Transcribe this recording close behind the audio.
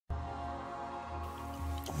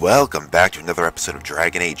Welcome back to another episode of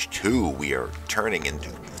Dragon Age 2. We are turning into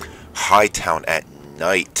Hightown at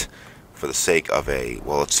night for the sake of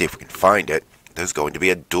well, let's see if we can find it. There's going to be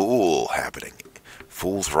a duel happening.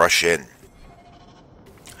 Fools rush in.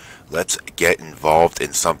 Let's get involved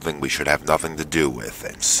in something we should have nothing to do with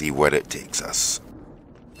and see what it takes us.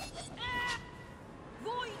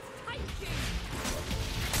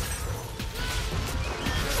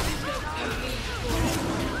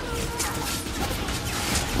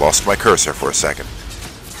 Lost my cursor for a second.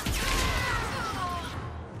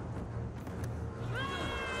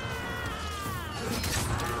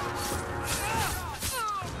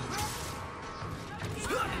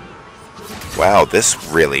 Wow, this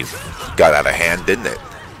really got out of hand, didn't it?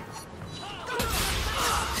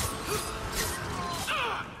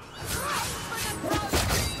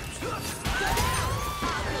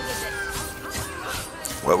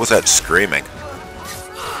 What was that screaming?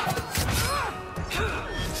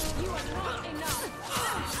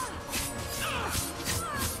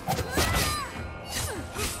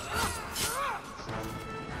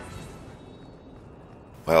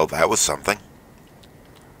 Well, that was something.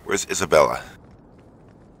 Where's Isabella?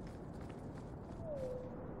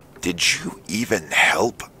 Did you even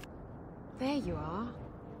help? There you are.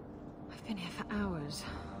 I've been here for hours.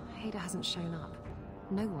 Ada hasn't shown up.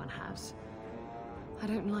 No one has. I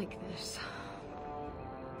don't like this.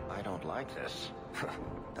 I don't like this.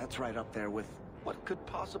 That's right up there with what could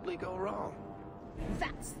possibly go wrong.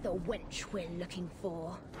 That's the wench we're looking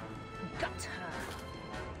for. Gut her.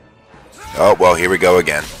 Oh, well, here we go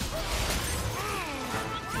again.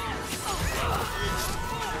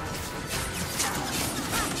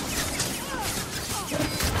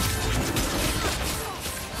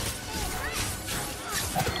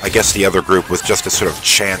 I guess the other group was just a sort of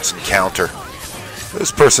chance encounter.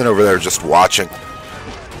 This person over there just watching.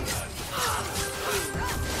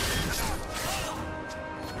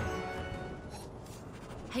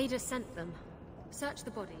 Ada sent them. Search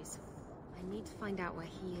the bodies. I need to find out where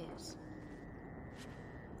he is.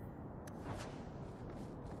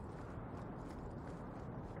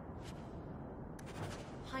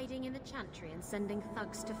 Hiding in the chantry and sending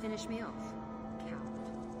thugs to finish me off?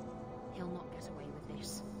 Coward. He'll not get away with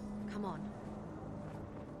this. Come on.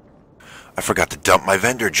 I forgot to dump my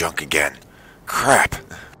vendor junk again. Crap.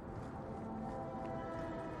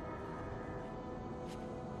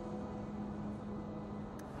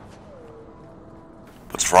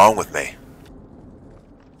 What's wrong with me?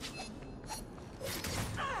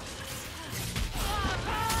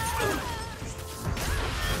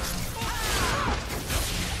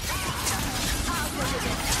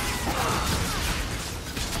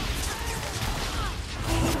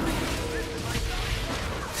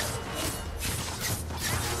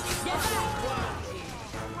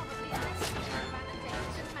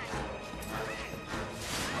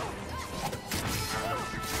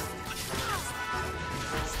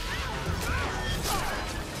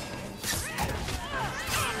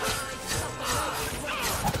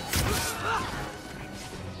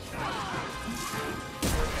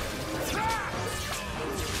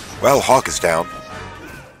 Well, Hawk is down.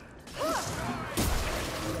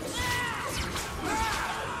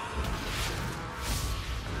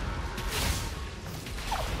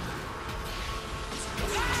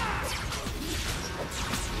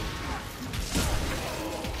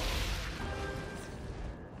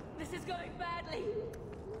 This is going badly.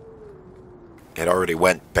 It already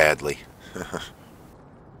went badly.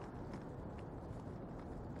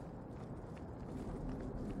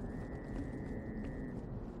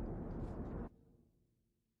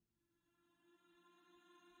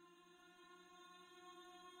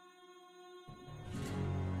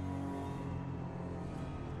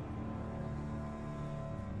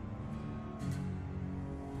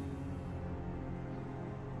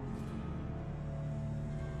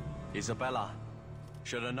 Isabella,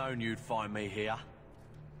 should have known you'd find me here.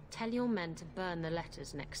 Tell your men to burn the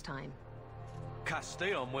letters next time.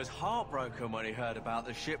 Castillon was heartbroken when he heard about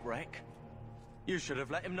the shipwreck. You should have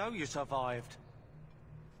let him know you survived.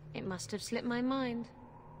 It must have slipped my mind.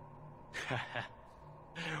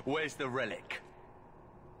 Where's the relic?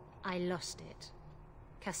 I lost it.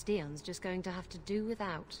 Castillon's just going to have to do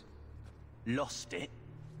without. Lost it?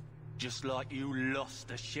 Just like you lost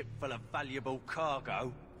a ship full of valuable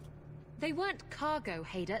cargo? They weren't cargo,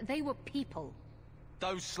 Hader. They were people.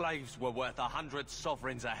 Those slaves were worth 100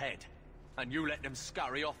 sovereigns a head, and you let them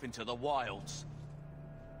scurry off into the wilds.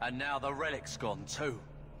 And now the relic's gone too.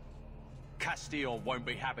 Castillon won't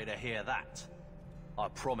be happy to hear that. I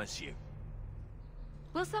promise you.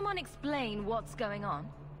 Will someone explain what's going on?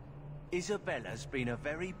 Isabella's been a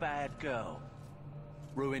very bad girl.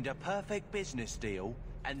 ruined a perfect business deal,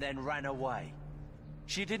 and then ran away.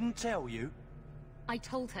 She didn't tell you? I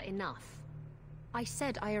told her enough. I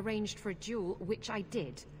said I arranged for a duel, which I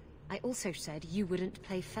did. I also said you wouldn't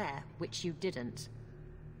play fair, which you didn't.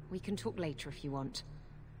 We can talk later if you want.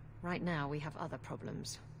 Right now, we have other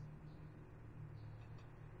problems.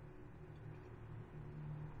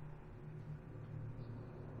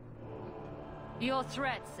 Your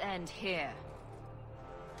threats end here.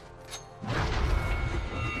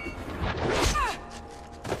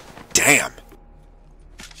 Damn!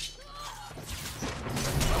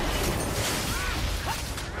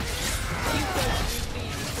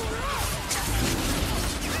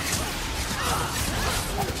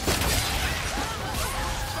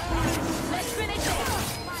 Let's finish it!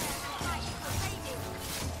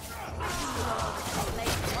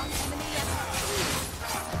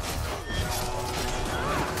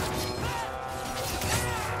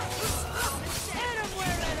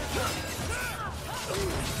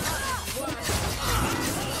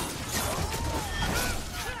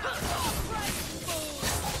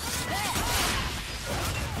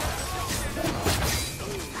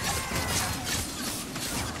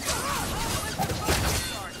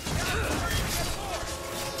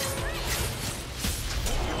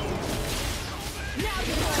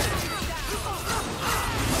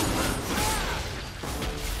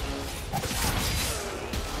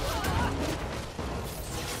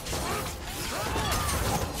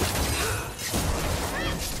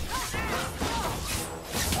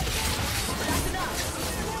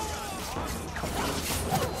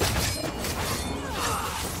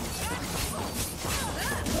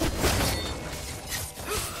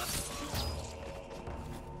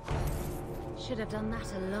 Should have done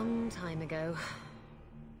that a long time ago.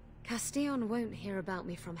 Castillon won't hear about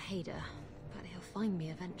me from Hader, but he'll find me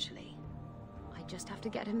eventually. I just have to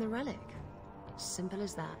get him the relic. Simple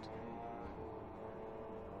as that.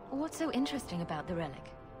 What's so interesting about the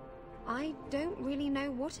relic? I don't really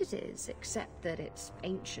know what it is, except that it's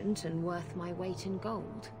ancient and worth my weight in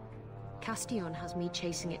gold. Castillon has me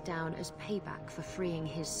chasing it down as payback for freeing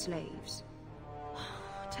his slaves.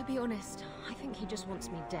 To be honest, I think he just wants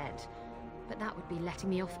me dead, but that would be letting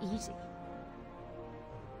me off easy.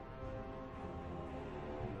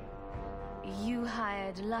 You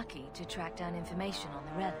hired Lucky to track down information on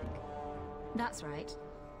the relic. That's right.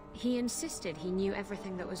 He insisted he knew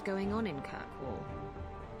everything that was going on in Kirkwall.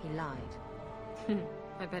 He lied.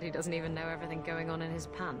 I bet he doesn't even know everything going on in his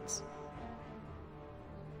pants.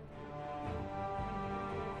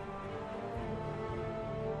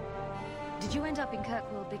 Did you end up in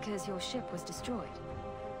Kirkwall because your ship was destroyed?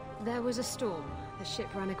 There was a storm. The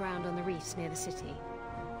ship ran aground on the reefs near the city.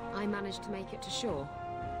 I managed to make it to shore.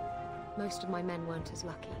 Most of my men weren't as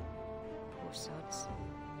lucky. Poor sods.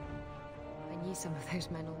 I knew some of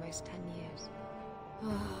those men almost 10 years.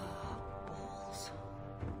 Oh, balls.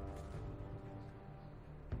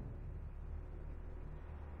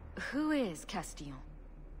 Who is Castillon?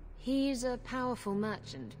 He's a powerful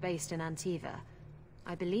merchant based in Antiva.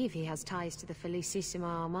 I believe he has ties to the Felicissima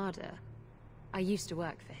Armada. I used to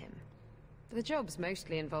work for him. The jobs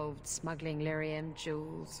mostly involved smuggling lyrium,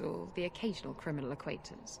 jewels, or the occasional criminal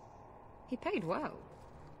acquaintance. He paid well.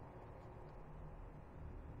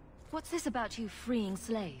 What's this about you freeing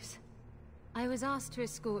slaves? I was asked to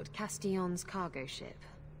escort Castillon's cargo ship.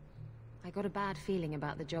 I got a bad feeling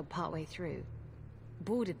about the job partway through.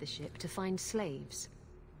 Boarded the ship to find slaves.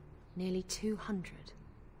 Nearly 200.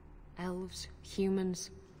 Elves,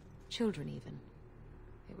 humans, children even.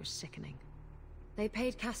 It was sickening. They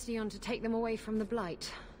paid Castillon to take them away from the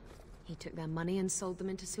Blight. He took their money and sold them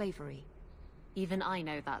into slavery. Even I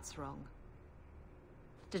know that's wrong.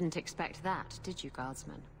 Didn't expect that, did you,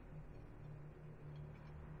 Guardsman?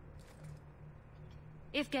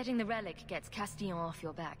 If getting the relic gets Castillon off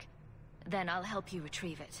your back, then I'll help you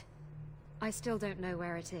retrieve it. I still don't know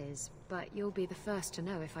where it is, but you'll be the first to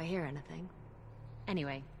know if I hear anything.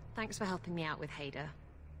 Anyway, thanks for helping me out with Hader.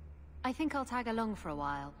 I think I'll tag along for a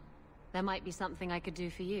while. There might be something I could do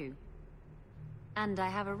for you. And I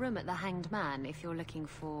have a room at the Hanged Man if you're looking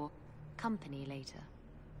for company later.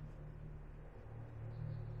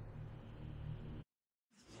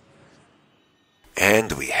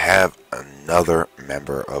 And we have another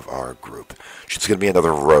member of our group. She's going to be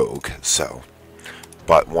another rogue,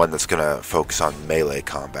 but one that's going to focus on melee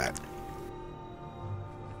combat.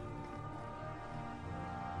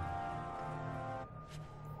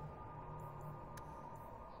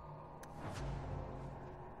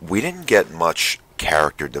 We didn't get much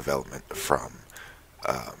character development from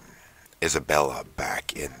Isabella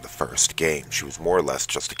back in the first game. She was more or less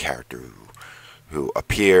just a character who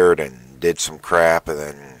appeared and did some crap and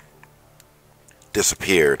then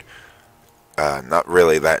disappeared. Not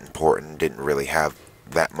really that important, didn't really have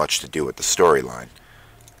that much to do with the storyline.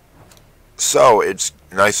 So it's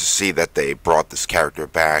nice to see that they brought this character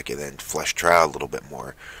back and then fleshed her out a little bit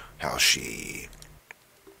more. How she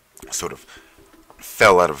sort of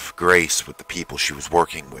fell out of grace with the people she was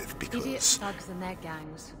working with because... Idiot thugs and their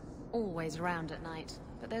gangs. Always around at night.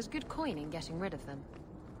 But there's good coin in getting rid of them.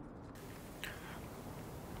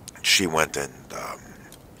 She went and...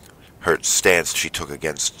 her stance she took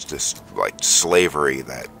against this, like, slavery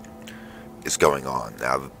that is going on.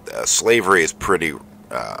 Now, slavery is pretty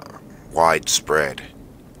widespread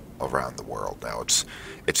around the world now.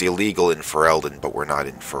 It's illegal in Ferelden, but we're not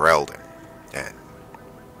in Ferelden. And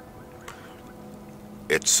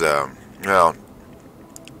it's, well,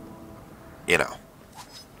 you know.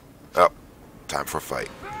 Oh, time for a fight.